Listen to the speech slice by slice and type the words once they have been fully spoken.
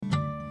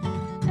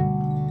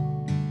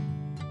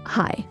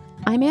Hi,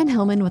 I'm Ann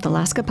Hillman with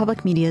Alaska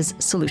Public Media's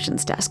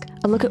Solutions Desk,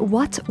 a look at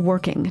what's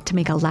working to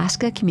make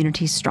Alaska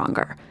communities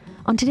stronger.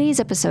 On today's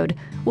episode,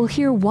 we'll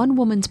hear one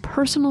woman's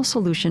personal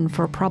solution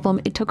for a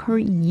problem it took her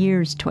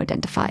years to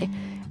identify: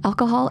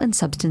 alcohol and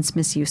substance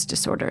misuse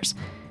disorders.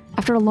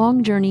 After a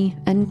long journey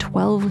and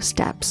 12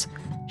 steps,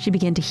 she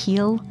began to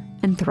heal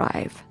and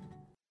thrive.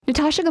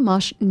 Natasha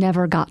Gamache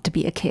never got to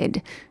be a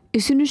kid.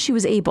 As soon as she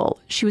was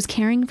able, she was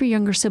caring for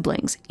younger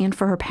siblings and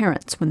for her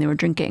parents when they were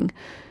drinking.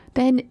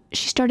 Then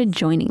she started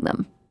joining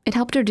them. It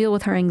helped her deal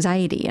with her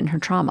anxiety and her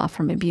trauma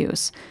from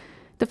abuse.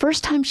 The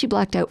first time she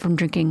blacked out from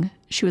drinking,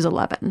 she was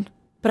 11.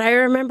 But I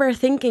remember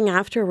thinking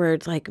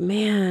afterwards, like,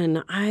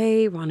 man,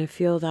 I want to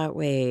feel that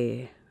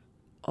way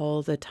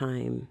all the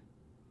time.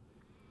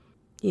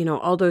 You know,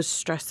 all those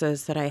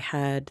stresses that I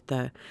had,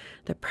 the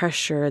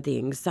pressure, the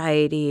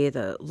anxiety,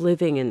 the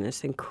living in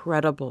this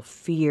incredible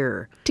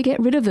fear. To get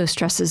rid of those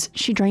stresses,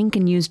 she drank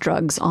and used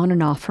drugs on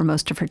and off for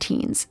most of her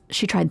teens.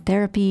 She tried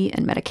therapy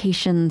and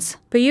medications.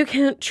 But you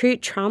can't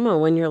treat trauma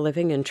when you're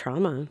living in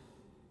trauma.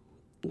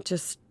 It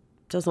just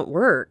doesn't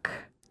work.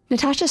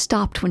 Natasha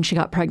stopped when she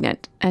got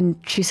pregnant, and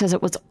she says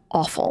it was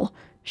awful.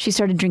 She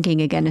started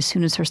drinking again as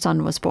soon as her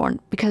son was born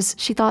because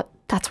she thought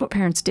that's what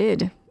parents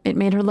did. It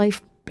made her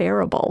life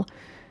bearable.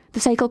 The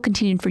cycle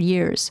continued for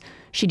years.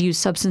 She'd use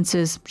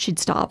substances, she'd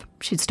stop,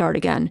 she'd start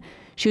again.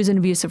 She was in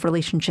abusive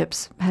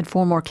relationships, had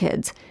 4 more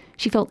kids.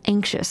 She felt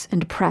anxious and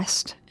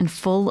depressed and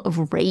full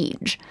of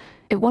rage.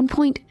 At one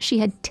point, she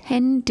had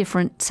 10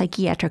 different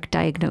psychiatric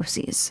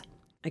diagnoses.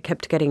 I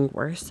kept getting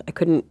worse. I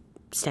couldn't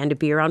stand to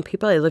be around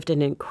people. I lived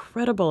in an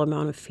incredible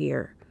amount of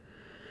fear.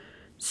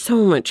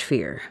 So much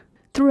fear.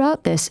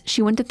 Throughout this,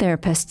 she went to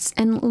therapists,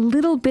 and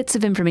little bits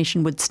of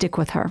information would stick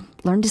with her.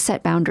 Learn to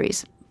set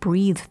boundaries,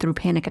 breathe through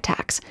panic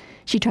attacks.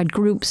 She tried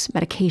groups,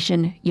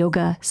 medication,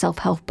 yoga,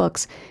 self-help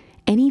books,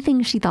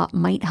 anything she thought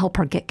might help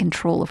her get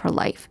control of her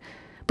life.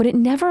 But it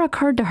never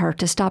occurred to her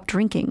to stop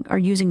drinking or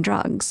using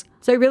drugs.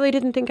 So I really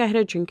didn't think I had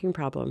a drinking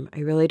problem. I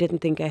really didn't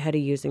think I had a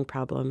using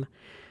problem.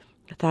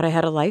 I thought I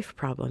had a life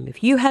problem.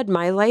 If you had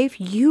my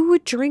life, you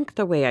would drink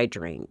the way I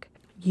drank.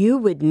 You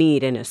would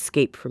need an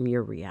escape from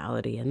your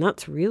reality, and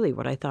that's really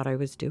what I thought I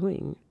was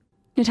doing.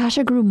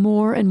 Natasha grew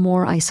more and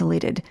more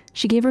isolated.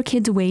 She gave her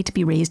kids away to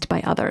be raised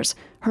by others.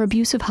 Her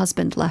abusive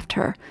husband left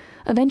her.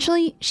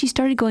 Eventually, she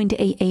started going to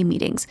AA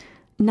meetings,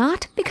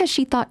 not because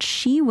she thought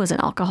she was an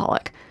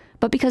alcoholic,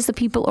 but because the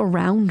people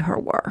around her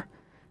were.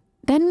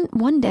 Then,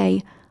 one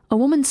day, a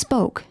woman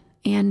spoke,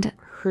 and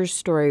her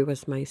story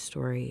was my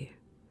story.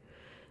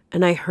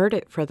 And I heard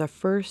it for the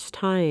first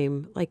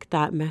time, like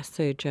that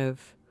message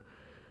of,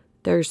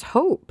 there's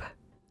hope.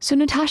 So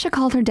Natasha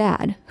called her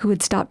dad, who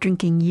had stopped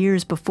drinking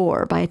years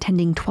before by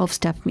attending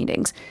 12-step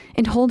meetings,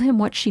 and told him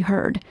what she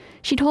heard.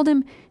 She told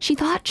him she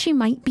thought she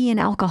might be an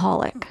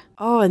alcoholic.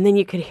 Oh, and then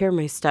you could hear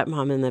my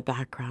stepmom in the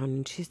background,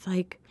 and she's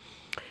like,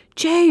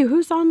 Jay,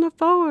 who's on the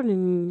phone?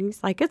 And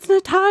he's like, it's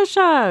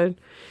Natasha.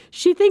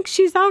 She thinks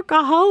she's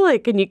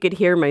alcoholic. And you could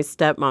hear my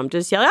stepmom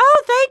just yell,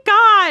 oh, thank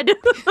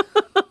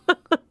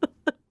God.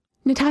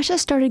 Natasha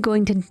started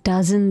going to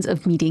dozens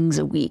of meetings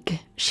a week.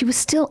 She was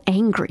still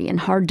angry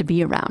and hard to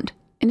be around,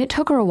 and it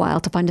took her a while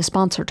to find a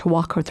sponsor to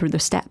walk her through the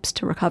steps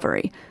to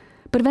recovery.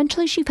 But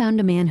eventually she found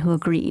a man who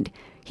agreed.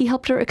 He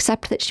helped her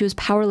accept that she was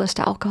powerless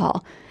to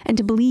alcohol and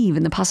to believe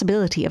in the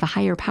possibility of a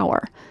higher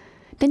power.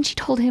 Then she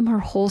told him her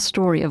whole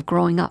story of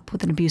growing up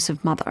with an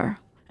abusive mother.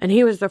 And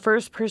he was the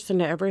first person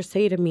to ever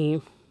say to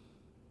me,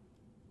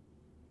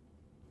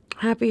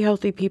 happy,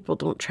 healthy people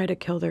don't try to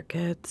kill their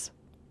kids.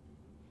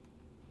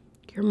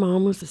 Your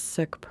mom was a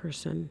sick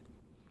person.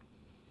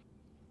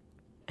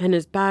 And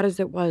as bad as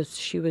it was,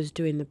 she was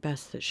doing the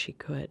best that she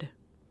could.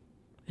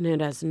 And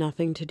it has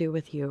nothing to do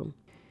with you.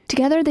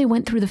 Together, they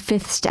went through the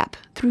 5th step,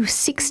 through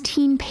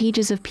 16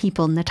 pages of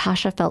people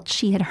Natasha felt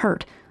she had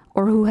hurt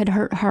or who had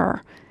hurt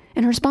her.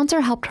 And her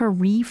sponsor helped her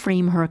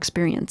reframe her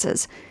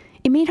experiences.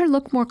 It made her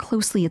look more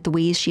closely at the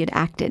ways she had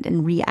acted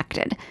and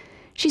reacted.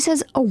 She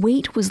says a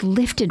weight was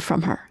lifted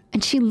from her,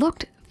 and she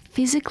looked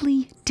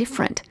physically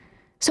different.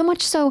 So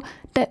much so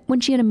that when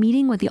she had a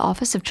meeting with the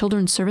Office of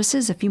Children's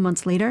Services a few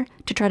months later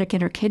to try to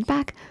get her kid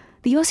back,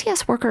 the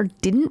OCS worker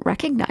didn't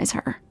recognize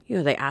her. You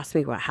know, they asked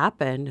me what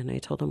happened, and I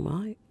told them,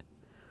 well,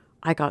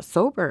 I got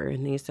sober.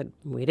 And they said,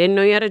 we didn't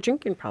know you had a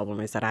drinking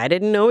problem. I said, I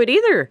didn't know it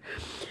either.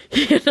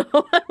 You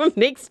know, it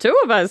makes 2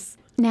 of us.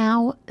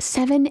 Now,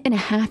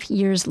 7.5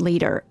 years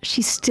later,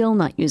 she's still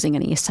not using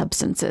any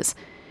substances.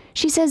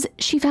 She says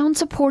she found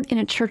support in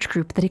a church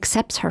group that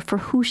accepts her for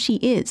who she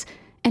is.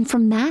 And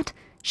from that,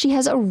 she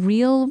has a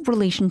real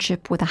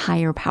relationship with a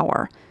higher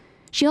power.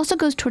 She also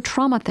goes to a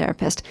trauma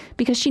therapist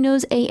because she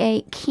knows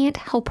AA can't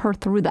help her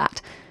through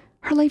that.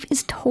 Her life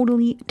is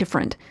totally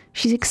different.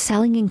 She's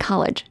excelling in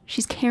college.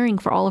 She's caring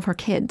for all of her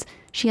kids.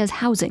 She has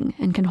housing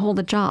and can hold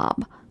a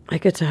job. I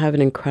get to have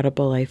an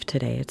incredible life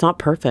today. It's not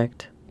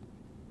perfect.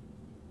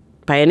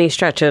 By any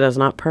stretch, it is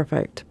not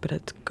perfect, but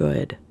it's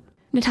good.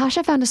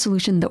 Natasha found a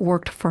solution that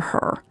worked for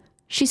her.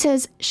 She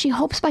says she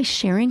hopes by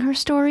sharing her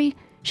story,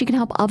 she can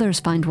help others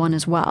find one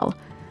as well.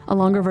 A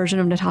longer version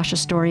of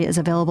Natasha's story is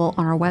available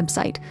on our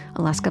website,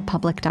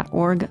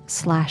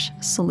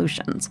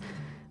 alaskapublic.org/solutions.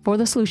 For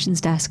the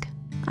Solutions Desk,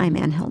 I'm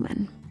Ann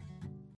Hillman.